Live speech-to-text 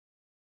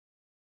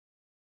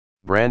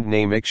Brand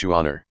name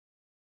ixuaner.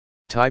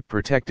 Type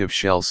protective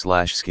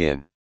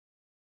shell/skin.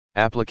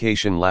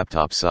 Application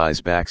laptop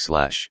size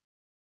 /.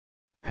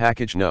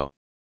 Package no.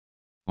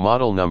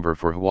 Model number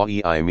for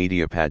Huawei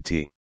Mediapad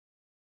T.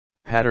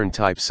 Pattern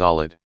type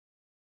solid.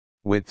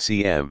 Width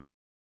cm.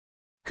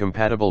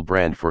 Compatible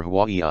brand for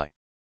Huawei.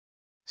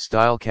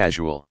 Style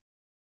casual.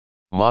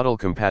 Model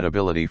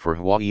compatibility for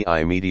Huawei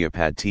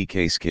Mediapad T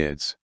case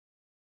kids.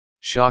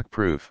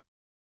 Shockproof.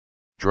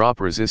 Drop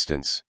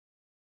resistance.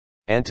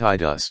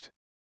 Anti-dust.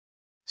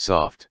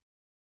 Soft.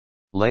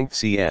 Length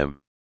cm.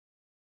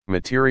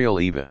 Material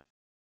EVA.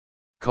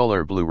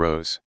 Color blue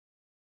rose.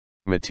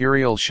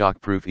 Material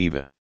Shockproof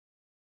EVA.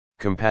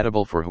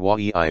 Compatible for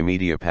Huawei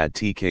Mediapad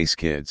T case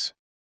kids.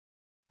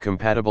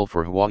 Compatible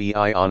for Huawei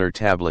ixuaner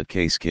tablet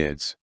case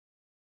kids.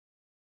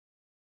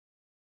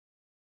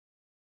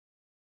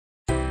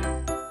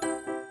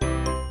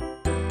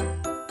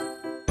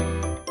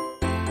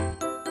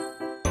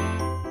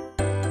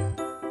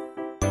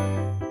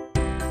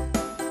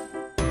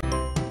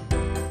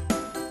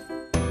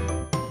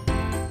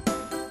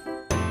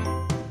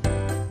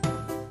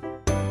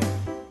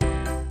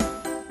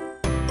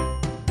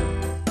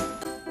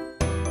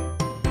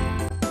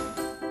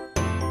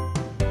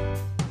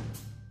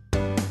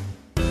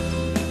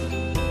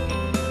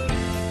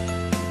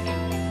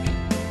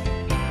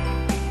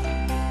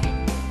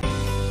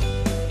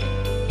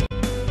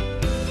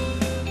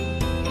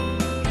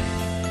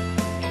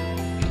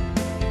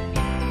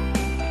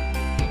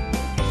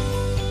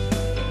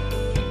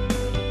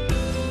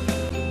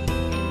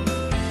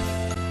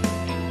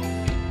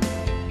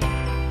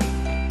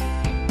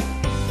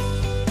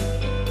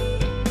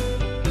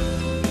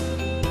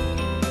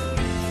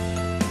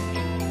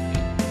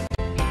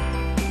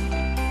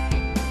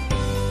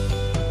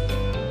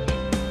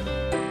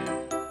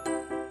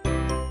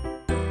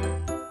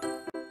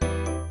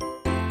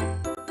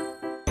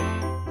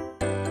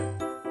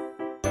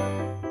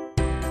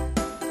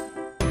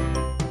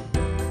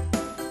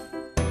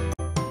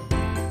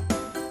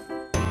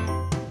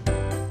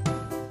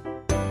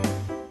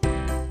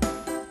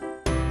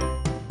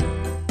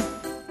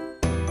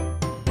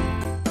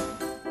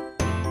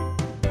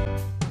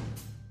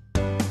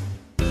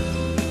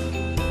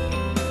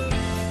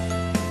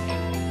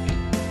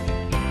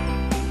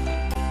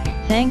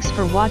 Thanks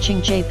for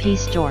watching JP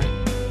Store.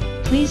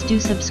 Please do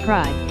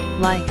subscribe,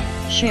 like,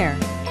 share,